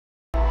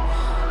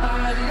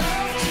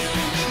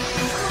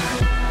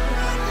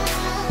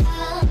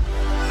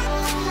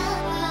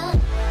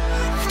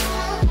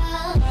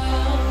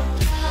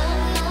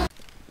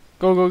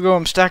Go, go, go.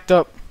 I'm stacked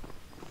up.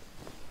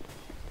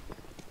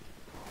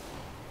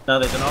 No,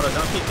 there's an auto.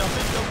 Don't peek, don't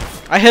peek, don't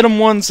peek. I hit him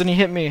once and he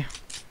hit me.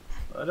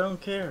 I don't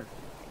care.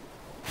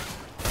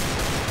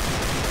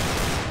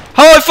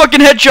 How I fucking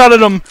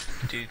headshotted him!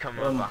 Dude, come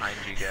on behind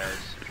you guys.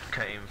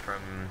 Came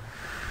from...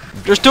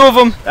 There's two of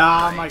them.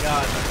 Oh my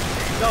god.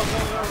 Go, go,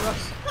 go,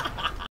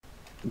 rush.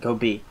 Go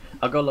B.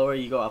 I'll go lower,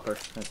 you go upper.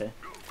 Okay.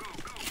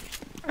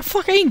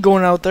 Fuck, I ain't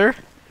going out there.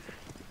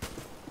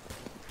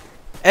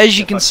 As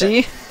you can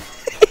see,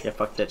 Yeah,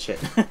 fuck that shit.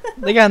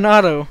 they got an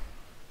auto.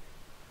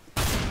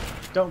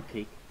 Don't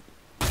peek.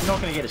 You're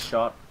not gonna get a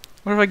shot.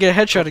 What if I get a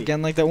headshot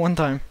again like that one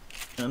time?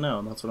 I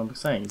know, that's what I'm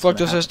saying. It's Fuck the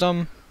gonna happen.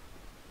 system.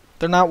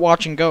 They're not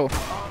watching go.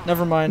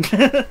 Never mind.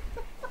 They're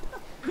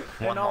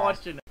not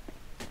watching.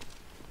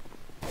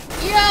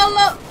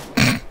 YOLO!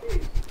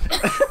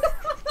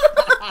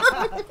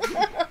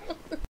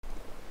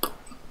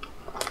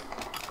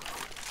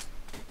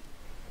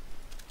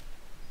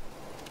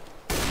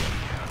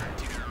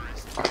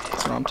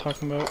 That's what I'm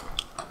talking about.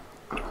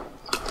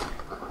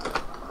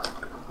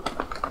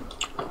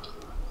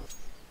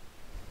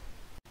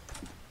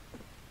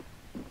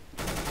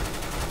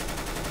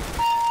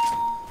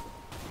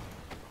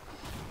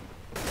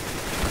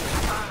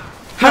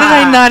 How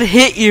did I not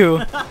hit you?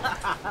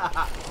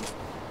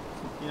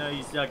 You know,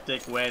 you suck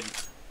dick when.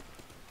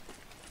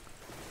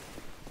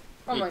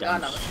 Oh my You god,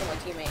 dumb that was still my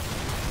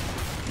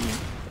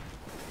teammate.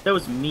 That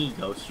was me,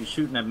 Ghost. You're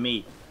shooting at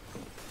me.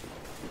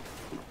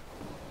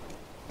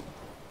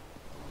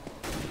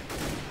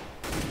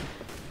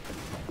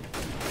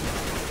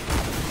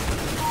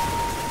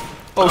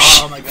 Oh,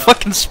 shit. my God.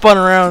 Fucking spun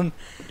around.